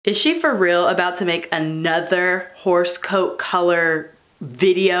Is she for real about to make another horse coat color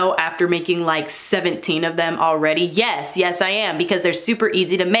video after making like 17 of them already? Yes I am, because they're super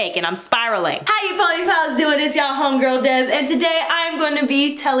easy to make and I'm spiraling. How you pony pals doing? It's y'all homegirl Des, and today I'm going to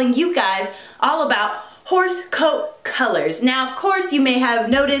be telling you guys all about horse coat colors. Now of course you may have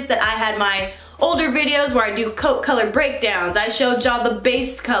noticed that I had my older videos where I do coat color breakdowns. I showed y'all the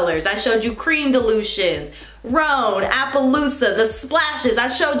base colors. I showed you cream dilutions, roan, Appaloosa, the splashes. I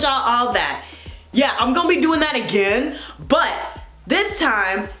showed y'all all that. Yeah, I'm gonna be doing that again, but this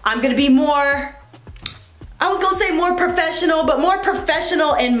time I'm gonna be more, I was gonna say more professional, but more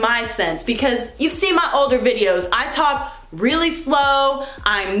professional in my sense, because you've seen my older videos. I talk really slow,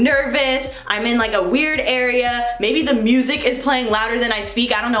 I'm nervous, I'm in like a weird area, maybe the music is playing louder than I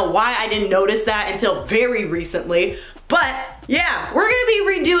speak. I don't know why I didn't notice that until very recently, but yeah, we're gonna be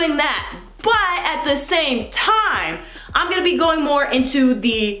redoing that. But at the same time, I'm gonna be going more into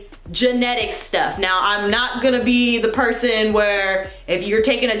the genetic stuff. Now, I'm not gonna be the person where if you're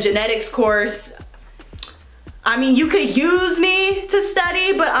taking a genetics course, I mean, you could use me to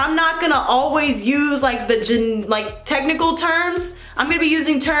study, but I'm not gonna always use like the technical terms. I'm gonna be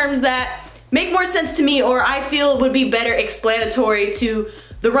using terms that make more sense to me, or I feel would be better explanatory to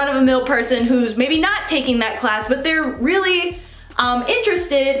the run-of-the-mill person who's maybe not taking that class, but they're really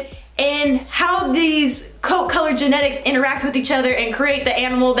interested in how these coat color genetics interact with each other and create the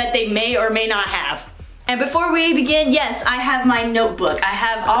animal that they may or may not have. And before we begin, yes, I have my notebook. I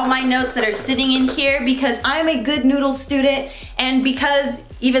have all my notes that are sitting in here because I'm a good noodle student, and because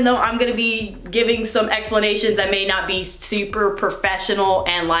even though I'm gonna be giving some explanations that may not be super professional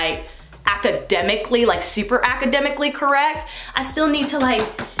and like academically, like super academically correct, I still need to like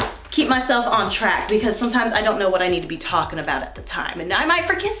keep myself on track because sometimes I don't know what I need to be talking about at the time and I might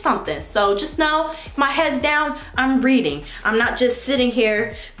forget something. So just know, if my head's down, I'm reading. I'm not just sitting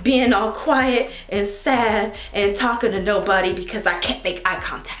here being all quiet and sad and talking to nobody because I can't make eye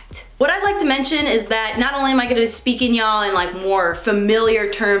contact. What I'd like to mention is that not only am I gonna be speaking y'all in like more familiar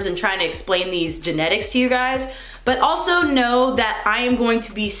terms and trying to explain these genetics to you guys, but also know that I am going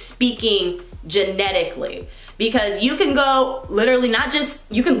to be speaking genetically. Because you can go literally not just,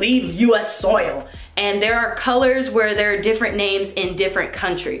 you can leave US soil and there are colors where there are different names in different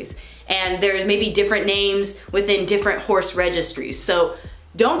countries. And there's maybe different names within different horse registries. So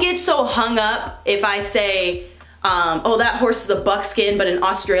don't get so hung up if I say, oh, that horse is a buckskin, but in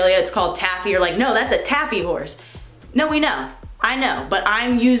Australia it's called taffy. You're like, no, that's a taffy horse. No, we know, I know, but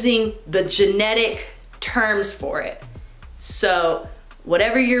I'm using the genetic terms for it. So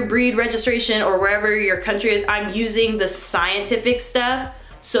whatever your breed registration or wherever your country is, I'm using the scientific stuff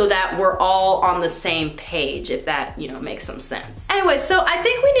so that we're all on the same page, if that, you know, makes some sense. Anyway, so I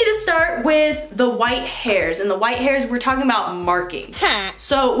think we need to start with the white hairs. And the white hairs, we're talking about markings.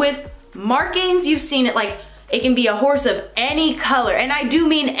 So with markings, you've seen it, like it can be a horse of any color, and I do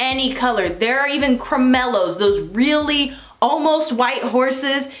mean any color. There are even cremellos, those really almost white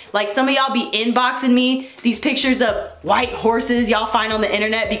horses. Like some of y'all be inboxing me these pictures of white horses y'all find on the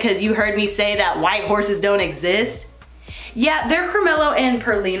internet because you heard me say that white horses don't exist. Yeah, they're cremello and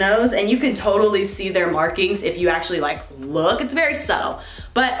perlinos, and you can totally see their markings if you actually like look. It's very subtle.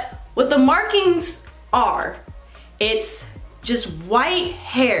 But what the markings are, it's just white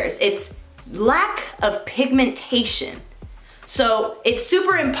hairs. It's lack of pigmentation. So it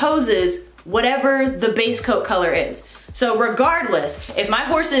superimposes whatever the base coat color is. So regardless, if my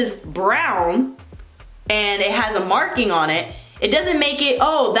horse is brown and it has a marking on it, it doesn't make it,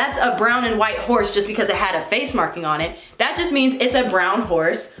 oh, that's a brown and white horse just because it had a face marking on it. That just means it's a brown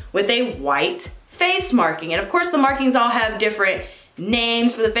horse with a white face marking. And of course the markings all have different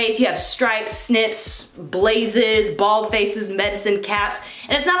names for the face. You have stripes, snips, blazes, bald faces, medicine caps.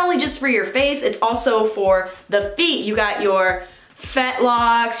 And it's not only just for your face, it's also for the feet. You got your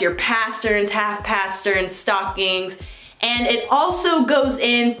fetlocks, your pasterns, half pasterns, stockings. And it also goes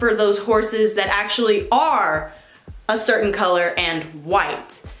in for those horses that actually are a certain color and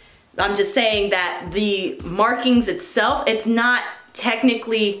white. I'm just saying that the markings itself, it's not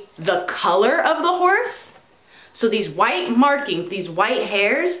technically the color of the horse. So these white markings, these white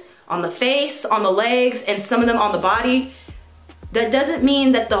hairs on the face, on the legs, and some of them on the body, that doesn't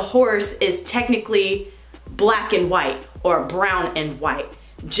mean that the horse is technically black and white or brown and white.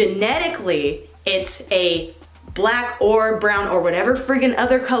 Genetically, it's a black or brown or whatever friggin'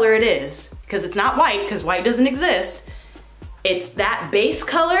 other color it is, because it's not white, because white doesn't exist. It's that base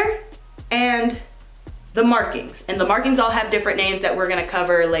color and the markings. And the markings all have different names that we're gonna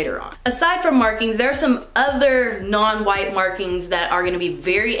cover later on. Aside from markings, there are some other non-white markings that are gonna be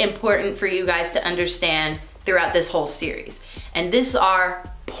very important for you guys to understand throughout this whole series. And these are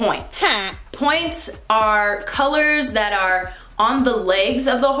points. Points are colors that are on the legs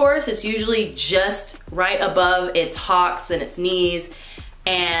of the horse. It's usually just right above its hocks and its knees,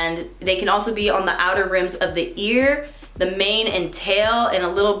 and they can also be on the outer rims of the ear, the mane and tail, and a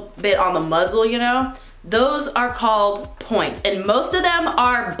little bit on the muzzle, you know? Those are called points, and most of them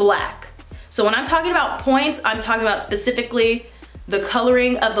are black. So when I'm talking about points, I'm talking about specifically the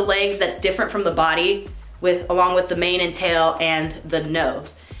coloring of the legs that's different from the body, along with the mane and tail and the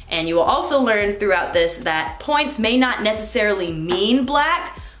nose. And you will also learn throughout this that points may not necessarily mean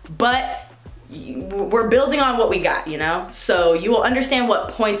black, but we're building on what we got, you know? So you will understand what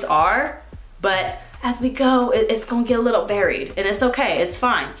points are, but as we go, it's gonna get a little varied, and it's okay, it's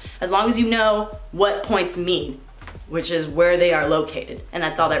fine. As long as you know what points mean, which is where they are located, and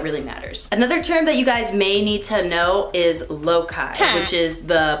that's all that really matters. Another term that you guys may need to know is loci, which is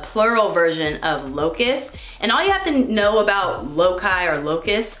the plural version of locus. And all you have to know about loci or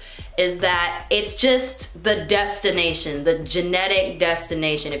locus is that it's just the destination, the genetic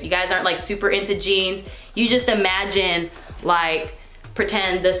destination. If you guys aren't like super into genes, you just imagine, like,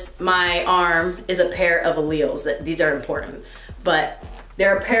 pretend my arm is a pair of alleles. These are important, but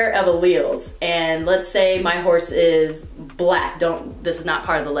they're a pair of alleles, and let's say my horse is black. This is not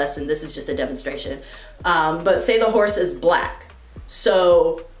part of the lesson, this is just a demonstration. But say the horse is black.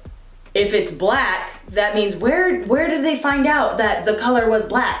 So if it's black, that means where did they find out that the color was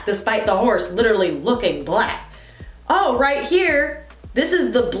black despite the horse literally looking black? Oh, right here, this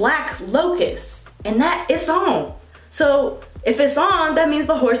is the black locus, and that it's on. So if it's on, that means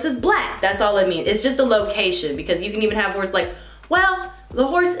the horse is black. That's all it means. It's just a location, because you can even have horses like, well, the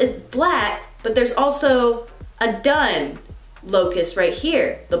horse is black, but there's also a dun locus right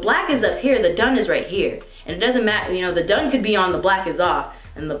here. The black is up here, the dun is right here. And it doesn't matter, you know, the dun could be on, the black is off,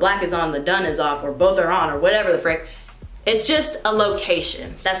 and the black is on, the dun is off, or both are on, or whatever the frick. It's just a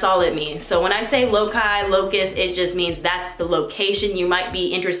location. That's all it means. So when I say loci, locus, it just means that's the location. You might be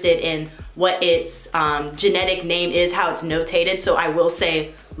interested in what its genetic name is, how it's notated. So I will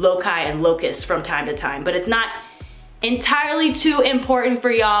say loci and locus from time to time, but it's not entirely too important for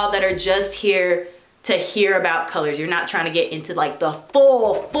y'all that are just here to hear about colors. You're not trying to get into like the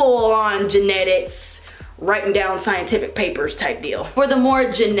full on genetics, writing down scientific papers type deal. For the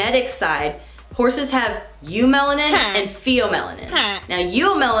more genetic side, horses have eumelanin and pheomelanin. Now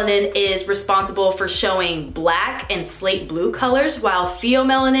eumelanin is responsible for showing black and slate blue colors, while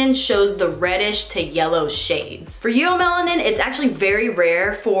pheomelanin shows the reddish to yellow shades. For eumelanin, it's actually very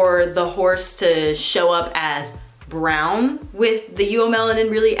rare for the horse to show up as brown with the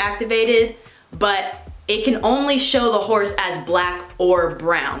eumelanin really activated, but it can only show the horse as black or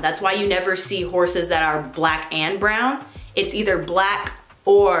brown. That's why you never see horses that are black and brown. It's either black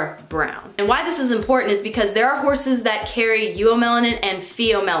or brown. And why this is important is because there are horses that carry eumelanin and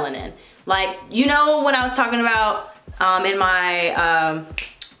pheomelanin. Like, you know, when I was talking about in my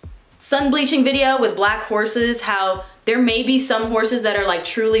sun bleaching video with black horses, how there may be some horses that are like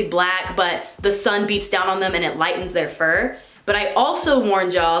truly black, but the sun beats down on them and it lightens their fur. But I also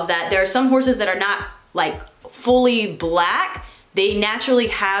warned y'all that there are some horses that are not like fully black. They naturally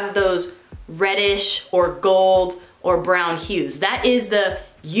have those reddish or gold or brown hues. That is the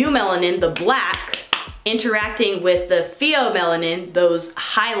eumelanin, the black, interacting with the pheomelanin, those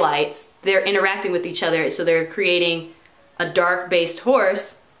highlights. They're interacting with each other, so they're creating a dark-based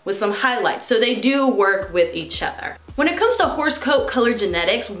horse with some highlights. So they do work with each other. When it comes to horse coat color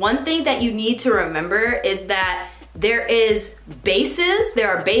genetics, one thing that you need to remember is that there is bases, there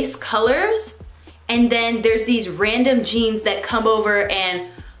are base colors, and then there's these random genes that come over and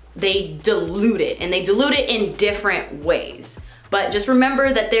they dilute it, and they dilute it in different ways. But just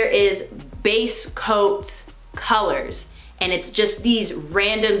remember that there is base coat colors, and it's just these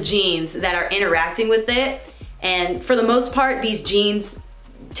random genes that are interacting with it. And for the most part, these genes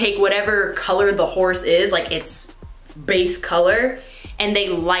take whatever color the horse is, like its base color, and they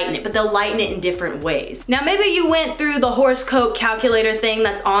lighten it, but they'll lighten it in different ways. Now maybe you went through the horse coat calculator thing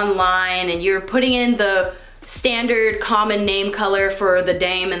that's online, and you're putting in the standard common name color for the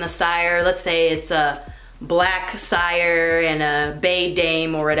dame and the sire. Let's say it's a black sire and a bay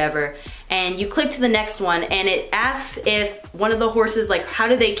dame or whatever, and you click to the next one, and it asks if one of the horses, like, how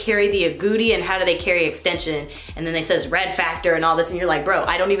do they carry the agouti and how do they carry extension, and then it says red factor and all this, and you're like, bro,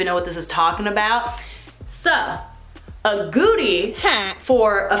 I don't even know what this is talking about. So agouti,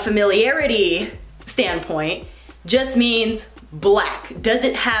 for a familiarity standpoint, just means black. Does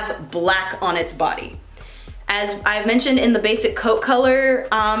it have black on its body? As I've mentioned in the basic coat color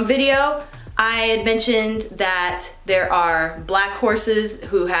video, I had mentioned that there are black horses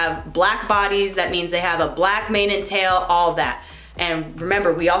who have black bodies. That means they have a black mane and tail, all that. And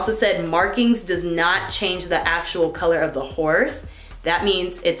remember, we also said markings does not change the actual color of the horse. That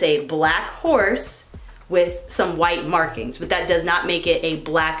means it's a black horse with some white markings, but that does not make it a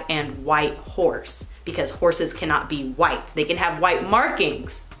black and white horse, because horses cannot be white. They can have white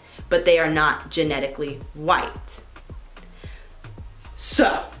markings, but they are not genetically white.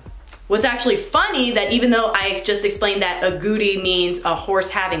 So, what's actually funny, that even though I just explained that agouti means a horse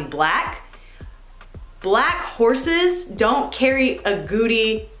having black horses don't carry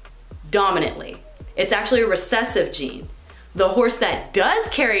agouti dominantly. It's actually a recessive gene. The horse that does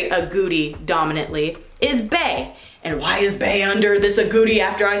carry agouti dominantly is bay. And why is bay under this agouti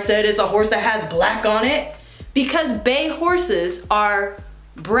after I said it's a horse that has black on it? Because bay horses are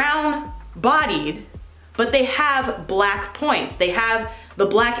brown bodied, but they have black points. They have the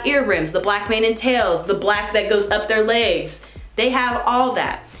black ear rims, the black mane and tails, the black that goes up their legs. They have all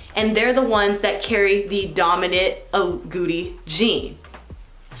that. And they're the ones that carry the dominant agouti gene.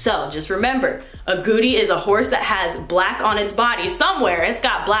 So just remember, agouti is a horse that has black on its body. Somewhere it's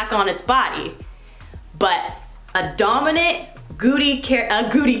got black on its body. But a dominant agouti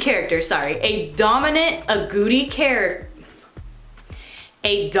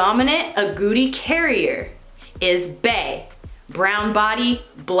carrier is bay, brown body,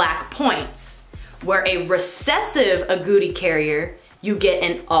 black points. Where a recessive agouti carrier, you get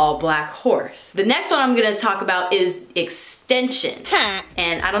an all black horse. The next one I'm gonna talk about is extension.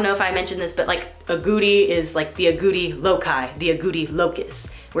 And I don't know if I mentioned this, but like agouti is like the agouti loci, the agouti locus.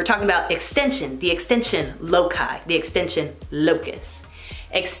 We're talking about extension, the extension loci, the extension locus.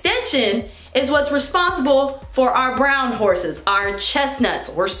 Extension is what's responsible for our brown horses, our chestnuts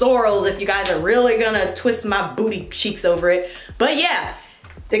or sorrels, if you guys are really gonna twist my booty cheeks over it. But yeah,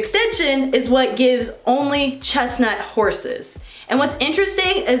 the extension is what gives only chestnut horses. And what's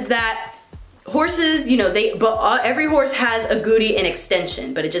interesting is that horses, you know, every horse has agouti and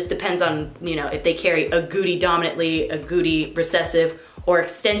extension, but it just depends on, you know, if they carry agouti dominantly, agouti recessive, or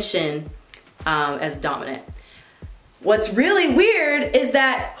extension as dominant. What's really weird is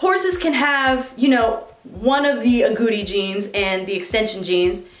that horses can have, you know, one of the agouti genes and the extension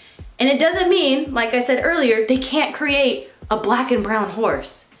genes, and it doesn't mean, like I said earlier, they can't create a black and brown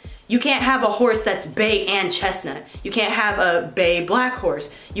horse. You can't have a horse that's bay and chestnut. You can't have a bay black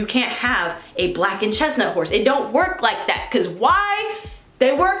horse. You can't have a black and chestnut horse. It don't work like that, because why?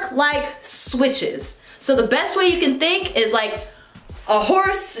 They work like switches. So the best way you can think is like a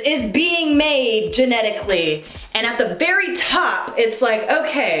horse is being made genetically, and at the very top, it's like,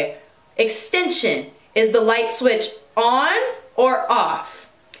 okay, extension is the light switch on or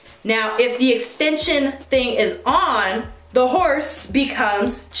off. Now, if the extension thing is on, the horse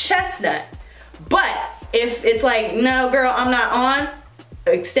becomes chestnut. But if it's like, no girl, I'm not on,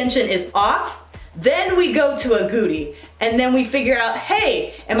 extension is off, then we go to agouti, and then we figure out,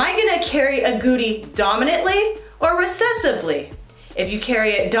 hey, am I gonna carry agouti dominantly or recessively? If you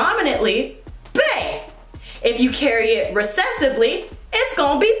carry it dominantly, bay. If you carry it recessively, it's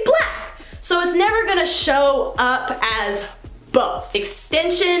gonna be black. So it's never gonna show up as both.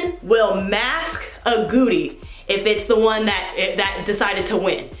 Extension will mask agouti if it's the one that decided to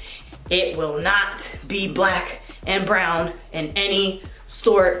win. It will not be black and brown in any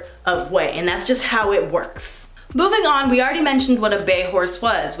sort of way, and that's just how it works. Moving on, we already mentioned what a bay horse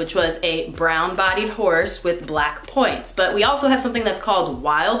was, which was a brown-bodied horse with black points. But we also have something that's called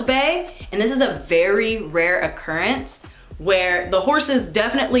wild bay, and this is a very rare occurrence where the horse is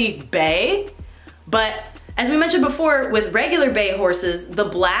definitely bay, but as we mentioned before, with regular bay horses, the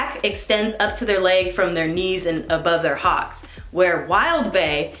black extends up to their leg from their knees and above their hocks. Where wild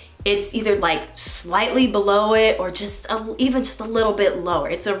bay, it's either like slightly below it or even just a little bit lower.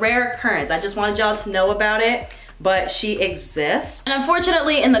 It's a rare occurrence. I just wanted y'all to know about it, but she exists. And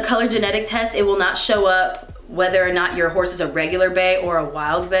unfortunately, in the color genetic test, it will not show up whether or not your horse is a regular bay or a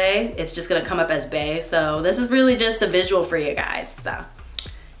wild bay. It's just gonna come up as bay. So this is really just a visual for you guys. So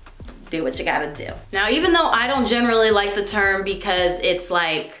do what you gotta do. Now, even though I don't generally like the term because it's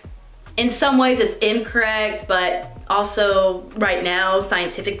like, in some ways it's incorrect, but also right now,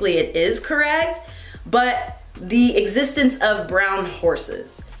 scientifically it is correct, but the existence of brown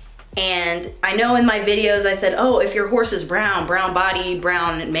horses. And I know in my videos I said, oh, if your horse is brown, brown body,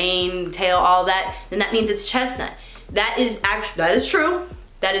 brown mane, tail, all that, then that means it's chestnut. That is true.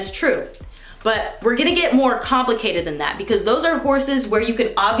 That is true. But we're gonna get more complicated than that, because those are horses where you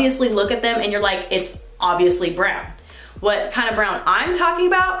can obviously look at them and you're like, it's obviously brown. What kind of brown I'm talking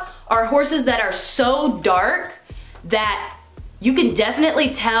about are horses that are so dark that you can definitely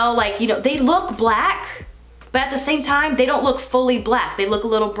tell, like, you know, they look black, but at the same time, they don't look fully black. They look a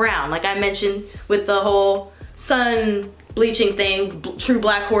little brown. Like I mentioned with the whole sun bleaching thing, true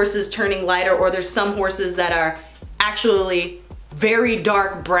black horses turning lighter, or there's some horses that are actually very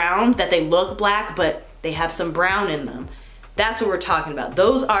dark brown that they look black, but they have some brown in them. That's what we're talking about.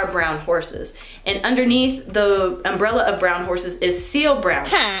 Those are brown horses. And underneath the umbrella of brown horses is seal brown,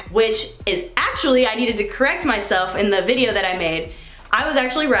 which is actually, I needed to correct myself in the video that I made. I was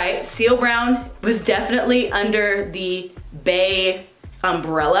actually right. Seal brown was definitely under the bay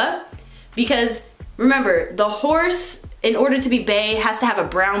umbrella, because remember, the horse, in order to be bay, has to have a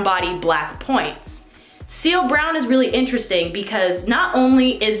brown body, black points. Seal brown is really interesting because not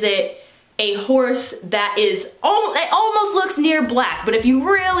only is it a horse that is almost looks near black, but if you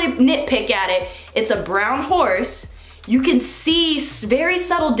really nitpick at it, it's a brown horse. You can see very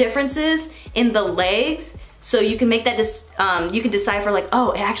subtle differences in the legs, so you can make that you can decipher like,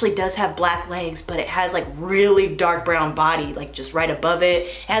 oh, it actually does have black legs, but it has like really dark brown body, like just right above it.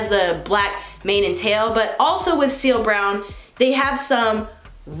 It has the black mane and tail, but also with seal brown, they have some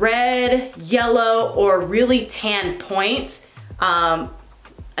red, yellow, or really tan points.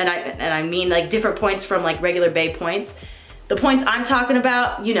 And I mean like different points from like regular bay points. The points I'm talking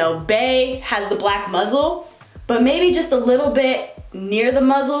about, you know, bay has the black muzzle, but maybe just a little bit near the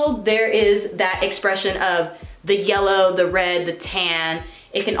muzzle, there is that expression of the yellow, the red, the tan.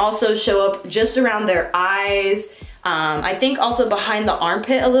 It can also show up just around their eyes. I think also behind the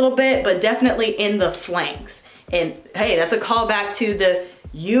armpit a little bit, but definitely in the flanks. And hey, that's a callback to the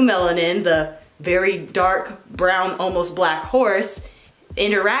eumelanin, the very dark brown, almost black horse,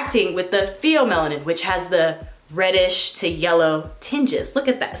 interacting with the pheomelanin, which has the reddish to yellow tinges. Look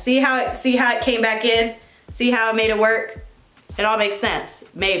at that. See how it came back in? See how I made it work? It all makes sense.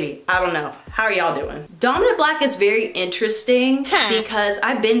 Maybe. I don't know. How are y'all doing? Dominant black is very interesting because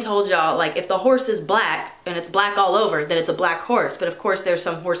I've been told y'all, like, if the horse is black and it's black all over, then it's a black horse. But of course there's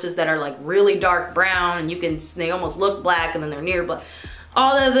some horses that are like really dark brown and they almost look black and then they're near black.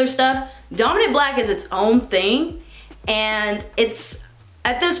 All the other stuff. Dominant black is its own thing, and it's,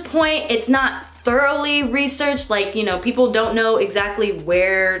 at this point, it's not thoroughly researched. Like, you know, people don't know exactly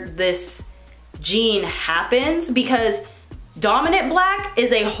where this gene happens, because dominant black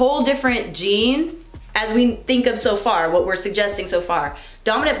is a whole different gene as we think of so far, what we're suggesting so far.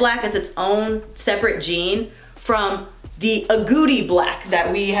 Dominant black is its own separate gene from the agouti black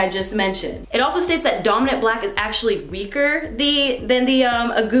that we had just mentioned. It also states that dominant black is actually weaker than the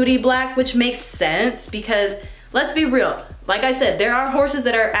agouti black, which makes sense because, let's be real, like I said, there are horses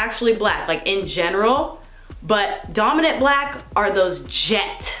that are actually black, like in general, but dominant black are those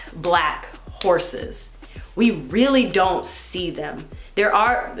jet black horses. We really don't see them. There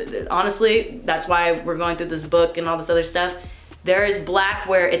are, honestly, that's why we're going through this book and all this other stuff. There is black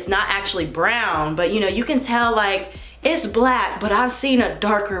where it's not actually brown, but you know, you can tell like it's black, but I've seen a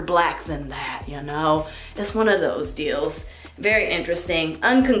darker black than that, you know? It's one of those deals. Very interesting,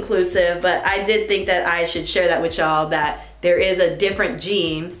 unconclusive, but I did think that I should share that with y'all, that there is a different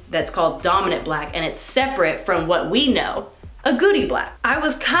gene that's called dominant black, and it's separate from what we know, agouti black. I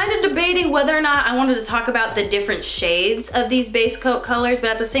was kind of debating whether or not I wanted to talk about the different shades of these base coat colors, but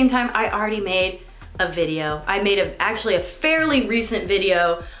at the same time, I already made a video. I made actually a fairly recent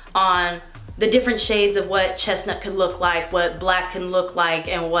video on the different shades of what chestnut could look like, what black can look like,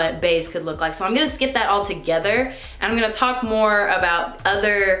 and what bays could look like. So I'm gonna skip that all together, and I'm gonna talk more about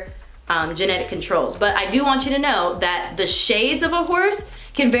other genetic controls. But I do want you to know that the shades of a horse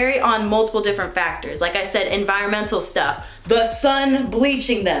can vary on multiple different factors. Like I said, environmental stuff, the sun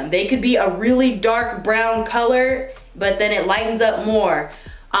bleaching them. They could be a really dark brown color, but then it lightens up more.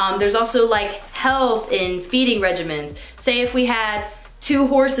 There's also like health in feeding regimens. Say if we had two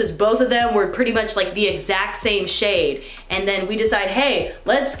horses, both of them were pretty much like the exact same shade, and then we decide, hey,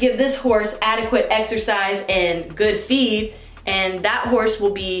 let's give this horse adequate exercise and good feed, and that horse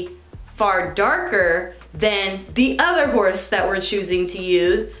will be far darker than the other horse that we're choosing to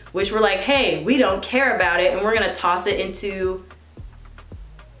use, which we're like, hey, we don't care about it, and we're gonna toss it into,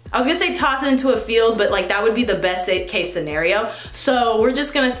 I was gonna say toss it into a field, but like that would be the best case scenario. So we're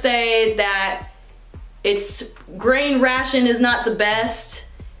just gonna say that its grain ration is not the best,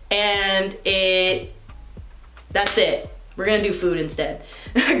 and that's it. We're gonna do food instead.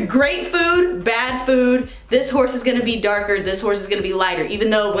 Great food, bad food. This horse is gonna be darker, this horse is gonna be lighter. Even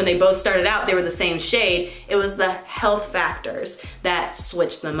though when they both started out, they were the same shade, it was the health factors that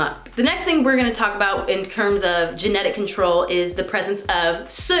switched them up. The next thing we're gonna talk about in terms of genetic control is the presence of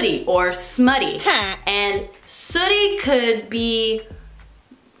sooty or smutty. And sooty could be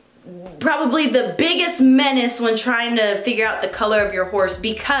probably the biggest menace when trying to figure out the color of your horse,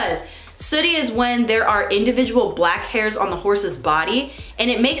 because sooty is when there are individual black hairs on the horse's body and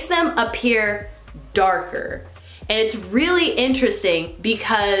it makes them appear darker. And it's really interesting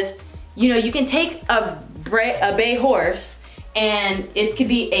because, you know, you can take a bay horse and it could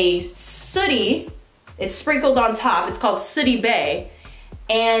be a sooty, it's sprinkled on top, it's called sooty bay,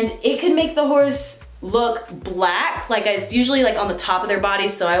 and it could make the horse look black, like it's usually like on the top of their body,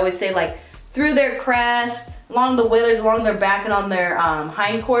 so I always say like through their crest, along the withers, along their back, and on their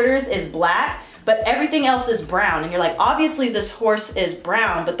hindquarters is black, but everything else is brown. And you're like, obviously this horse is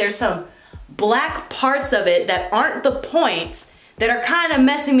brown, but there's some black parts of it that aren't the points that are kind of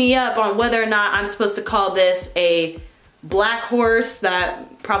messing me up on whether or not I'm supposed to call this a black horse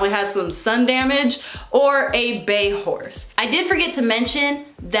that probably has some sun damage or a bay horse. I did forget to mention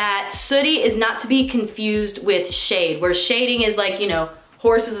that sooty is not to be confused with shade, where shading is like, you know,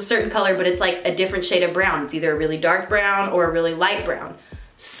 horse is a certain color, but it's like a different shade of brown. It's either a really dark brown or a really light brown.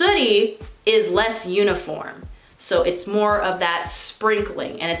 Sooty is less uniform, so it's more of that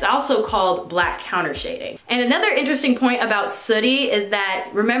sprinkling, and it's also called black counter shading. And another interesting point about sooty is that,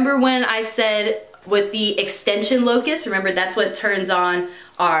 remember when I said with the extension locus, remember that's what turns on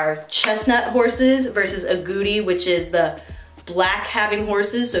our chestnut horses versus agouti, which is the black having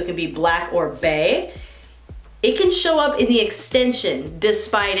horses, so it can be black or bay. It can show up in the extension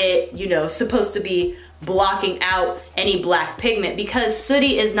despite it, you know, supposed to be blocking out any black pigment, because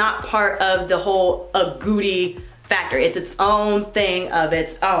sooty is not part of the whole agouti factor. It's its own thing of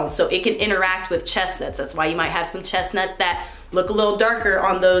its own, so it can interact with chestnuts. That's why you might have some chestnuts that look a little darker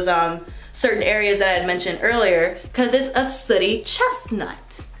on those certain areas that I had mentioned earlier, because it's a sooty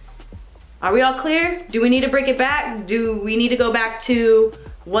chestnut. Are we all clear? Do we need to break it back? Do we need to go back to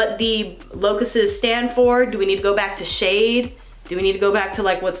what the locuses stand for? Do we need to go back to shade? Do we need to go back to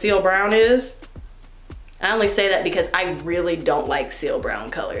like what seal brown is? I only say that because I really don't like seal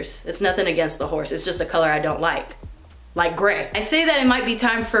brown colors. It's nothing against the horse, it's just a color I don't like gray. I say that it might be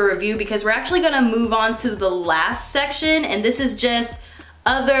time for a review because we're actually gonna move on to the last section, and this is just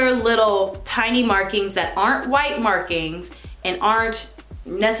other little tiny markings that aren't white markings and aren't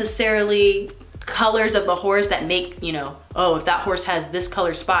necessarily colors of the horse that make, you know, oh, if that horse has this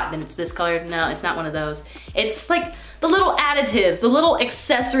color spot, then it's this color. No, it's not one of those. It's like the little additives, the little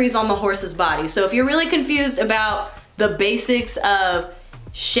accessories on the horse's body. So if you're really confused about the basics of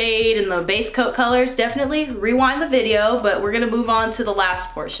shade and the base coat colors, definitely rewind the video, but we're gonna move on to the last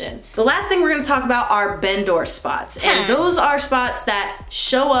portion. The last thing we're gonna talk about are bendor spots, and those are spots that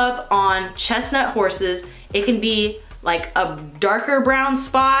show up on chestnut horses. It can be like a darker brown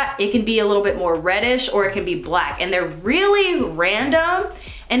spot, it can be a little bit more reddish, or it can be black, and they're really random,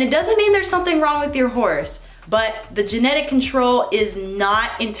 and it doesn't mean there's something wrong with your horse, but the genetic control is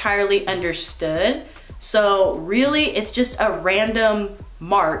not entirely understood. So really it's just a random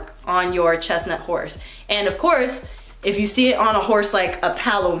mark on your chestnut horse. And of course, if you see it on a horse like a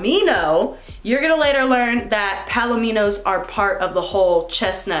palomino, you're gonna later learn that palominos are part of the whole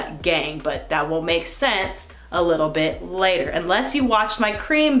chestnut gang, but that will make sense a little bit later. Unless you watched my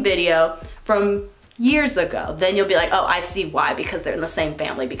cream video from years ago, then you'll be like, oh, I see why, because they're in the same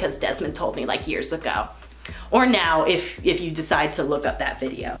family, because Desmond told me like years ago. Or now, if you decide to look up that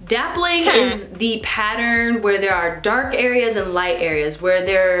video. Dappling is the pattern where there are dark areas and light areas, where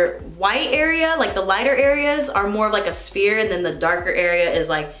their white area, like the lighter areas, are more of like a sphere, and then the darker area is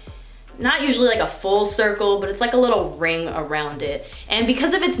like, not usually like a full circle, but it's like a little ring around it. And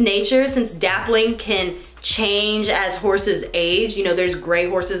because of its nature, since dappling can change as horses age, you know, there's gray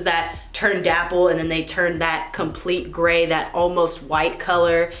horses that turn dapple and then they turn that complete gray, that almost white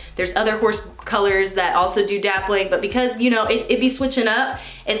color. There's other horse colors that also do dappling, but because, you know, it be switching up,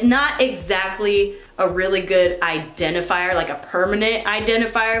 it's not exactly a really good identifier, like a permanent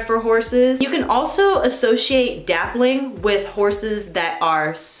identifier for horses. You can also associate dappling with horses that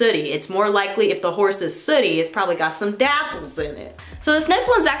are sooty. It's more likely if the horse is sooty, it's probably got some dapples in it. So this next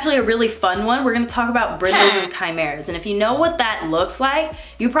one's actually a really fun one. We're gonna talk about brindles and chimeras. And if you know what that looks like,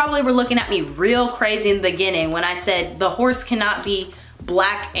 you probably were looking at me real crazy in the beginning when I said the horse cannot be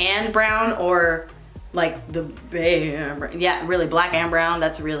black and brown, or like the bay, yeah, really black and brown,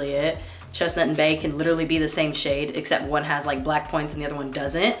 that's really it. Chestnut and bay can literally be the same shade, except one has like black points and the other one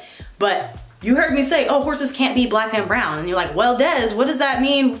doesn't. But you heard me say, oh, horses can't be black and brown. And you're like, well, Des, what does that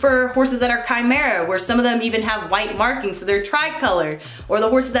mean for horses that are chimera, where some of them even have white markings, so they're tricolored? Or the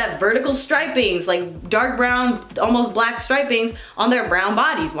horses that have vertical stripings, like dark brown, almost black stripings on their brown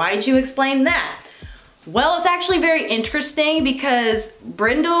bodies. Why didn't you explain that? Well, it's actually very interesting because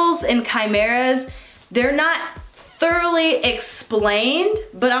brindles and chimeras, they're not thoroughly explained,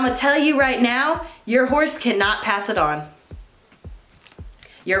 but I'm gonna tell you right now, your horse cannot pass it on.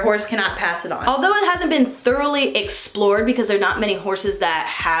 Your horse cannot pass it on. Although it hasn't been thoroughly explored because there are not many horses that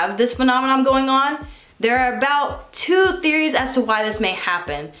have this phenomenon going on, There are about 2 theories as to why this may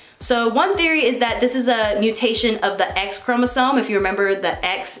happen. So one theory is that this is a mutation of the X chromosome. If you remember, the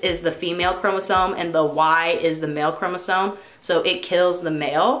X is the female chromosome and the Y is the male chromosome. So it kills the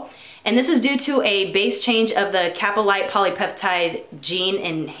male. And this is due to a base change of the capolite polypeptide gene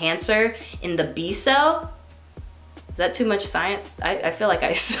enhancer in the B cell. Is that too much science? I feel like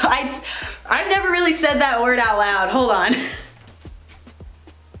I've never really said that word out loud. Hold on.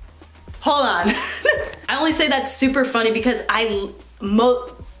 Hold on. I only say that's super funny because I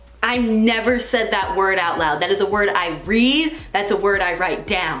never said that word out loud. That is a word I read. That's a word I write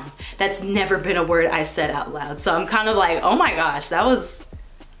down. That's never been a word I said out loud. So I'm kind of like, oh my gosh, that was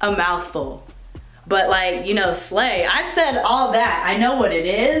a mouthful. But like, you know, slay. I said all that. I know what it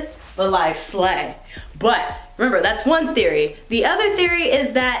is, but like slay. But remember, that's one theory. The other theory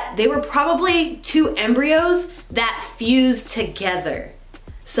is that they were probably 2 embryos that fused together.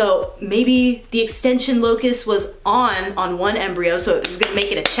 So maybe the extension locus was on one embryo, so it was gonna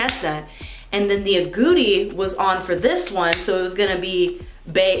make it a chestnut. And then the agouti was on for this one, so it was gonna be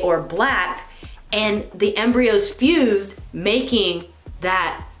bay or black. And the embryos fused, making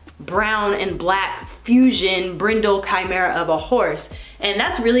that brown and black fusion brindle chimera of a horse. And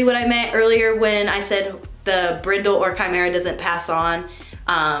that's really what I meant earlier when I said the brindle or chimera doesn't pass on.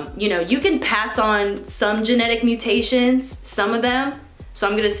 You know, you can pass on some genetic mutations, some of them. So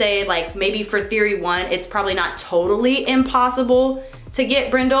I'm gonna say, like, maybe for theory 1, it's probably not totally impossible to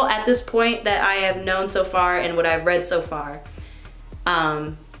get brindle at this point that I have known so far and what I've read so far.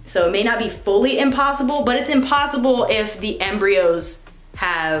 So it may not be fully impossible, but it's impossible if the embryos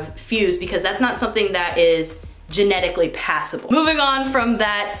have fused, because that's not something that is genetically passable. Moving on from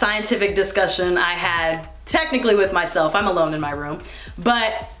that scientific discussion I had technically with myself, I'm alone in my room,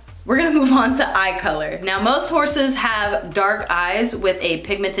 but we're gonna move on to eye color. Now, most horses have dark eyes with a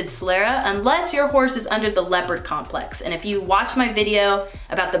pigmented sclera, unless your horse is under the leopard complex. And if you watch my video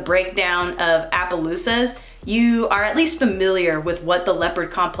about the breakdown of Appaloosas, you are at least familiar with what the leopard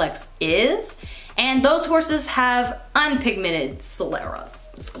complex is. And those horses have unpigmented scleras.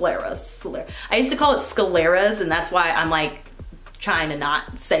 I used to call it scleras, and that's why I'm like trying to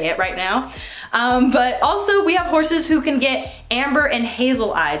not say it right now. But also we have horses who can get amber and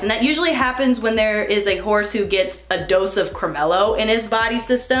hazel eyes, and that usually happens when there is a horse who gets a dose of cremello in his body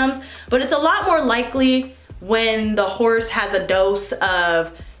systems, but it's a lot more likely when the horse has a dose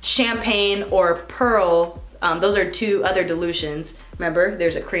of champagne or pearl. Those are 2 other dilutions. Remember,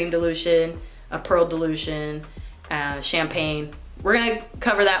 there's a cream dilution, a pearl dilution, champagne. We're gonna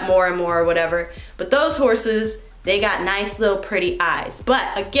cover that more and more or whatever. But those horses, they got nice little pretty eyes.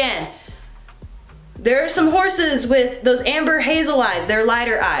 But again, there are some horses with those amber hazel eyes, they're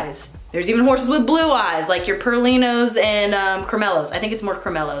lighter eyes. There's even horses with blue eyes, like your Perlinos and Cremellos. I think it's more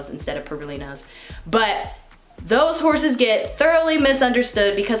Cremellos instead of Perlinos. But those horses get thoroughly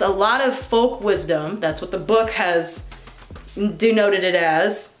misunderstood because a lot of folk wisdom, that's what the book has denoted it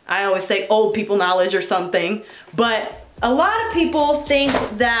as. I always say old people knowledge or something, but a lot of people think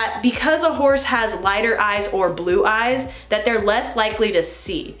that because a horse has lighter eyes or blue eyes, that they're less likely to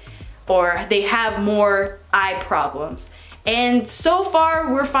see, or they have more eye problems. And so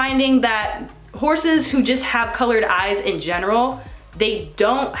far we're finding that horses who just have colored eyes in general, they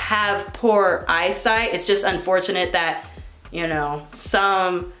don't have poor eyesight. It's just unfortunate that, you know,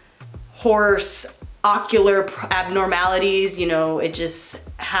 some horse ocular abnormalities, you know, it just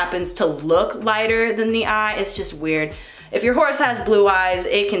happens to look lighter than the eye. It's just weird. If your horse has blue eyes,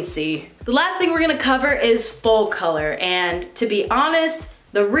 it can see. The last thing we're gonna cover is foal color, and to be honest,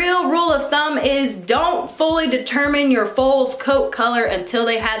 the real rule of thumb is don't fully determine your foal's coat color until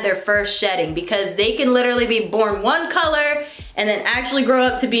they had their first shedding, because they can literally be born one color and then actually grow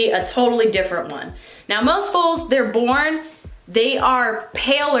up to be a totally different one. Now, most foals, they're born, they are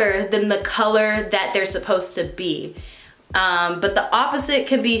paler than the color that they're supposed to be. But the opposite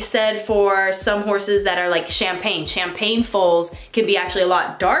can be said for some horses that are like champagne. Champagne foals can be actually a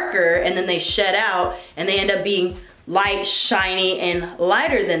lot darker, and then they shed out and they end up being light, shiny, and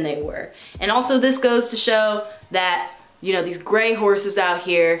lighter than they were. And also this goes to show that, you know, these gray horses out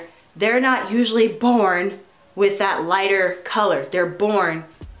here, they're not usually born with that lighter color. They're born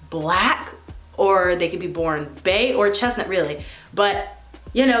black, or they could be born bay or chestnut, really. But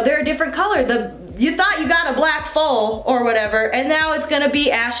you know, they're a different color. You thought you got a black foal or whatever, and now it's gonna be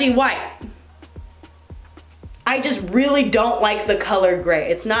ashy white. I just really don't like the color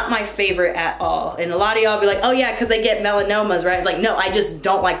gray. It's not my favorite at all. And a lot of y'all be like, oh yeah, because they get melanomas, right? It's like, no, I just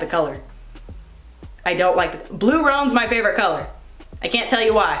don't like the color. I don't like the blue roan's my favorite color. I can't tell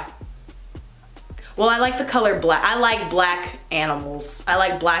you why. Well, I like the color black. I like black animals. I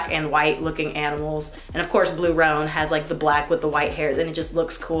like black and white looking animals. And of course, Blue Roan has like the black with the white hairs and it just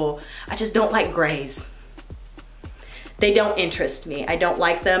looks cool. I just don't like grays. They don't interest me. I don't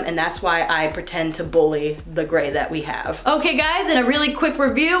like them, and that's why I pretend to bully the gray that we have. Okay guys, in a really quick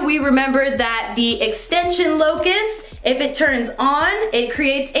review, we remembered that the extension locus, if it turns on, it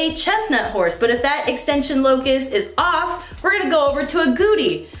creates a chestnut horse. But if that extension locus is off, we're gonna go over to a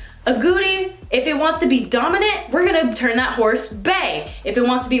goody. A goody, if it wants to be dominant, we're gonna turn that horse bay. If it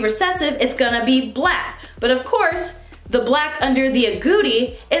wants to be recessive, it's gonna be black. But of course, the black under the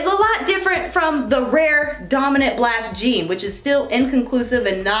agouti is a lot different from the rare dominant black gene, which is still inconclusive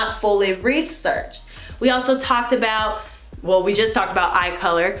and not fully researched. We also talked about, well, we just talked about eye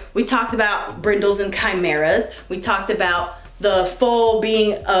color. We talked about brindles and chimeras. We talked about the foal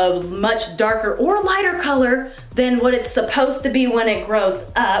being a much darker or lighter color than what it's supposed to be when it grows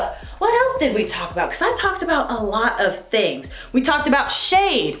up. What else did we talk about? Because I talked about a lot of things. We talked about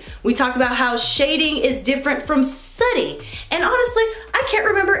shade. We talked about how shading is different from sooty. And honestly, I can't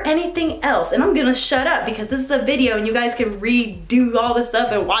remember anything else. And I'm gonna shut up because this is a video and you guys can redo all this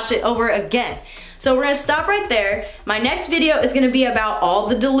stuff and watch it over again. So we're gonna stop right there. My next video is gonna be about all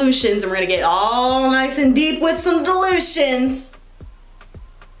the dilutions and we're gonna get all nice and deep with some dilutions.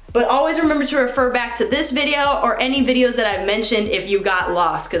 But always remember to refer back to this video or any videos that I've mentioned if you got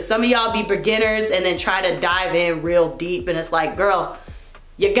lost, because some of y'all be beginners and then try to dive in real deep and it's like, girl,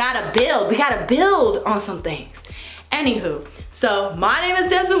 you gotta build. We gotta build on some things. Anywho, so my name is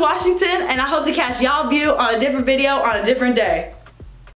Destin Washington and I hope to catch y'all view on a different video on a different day.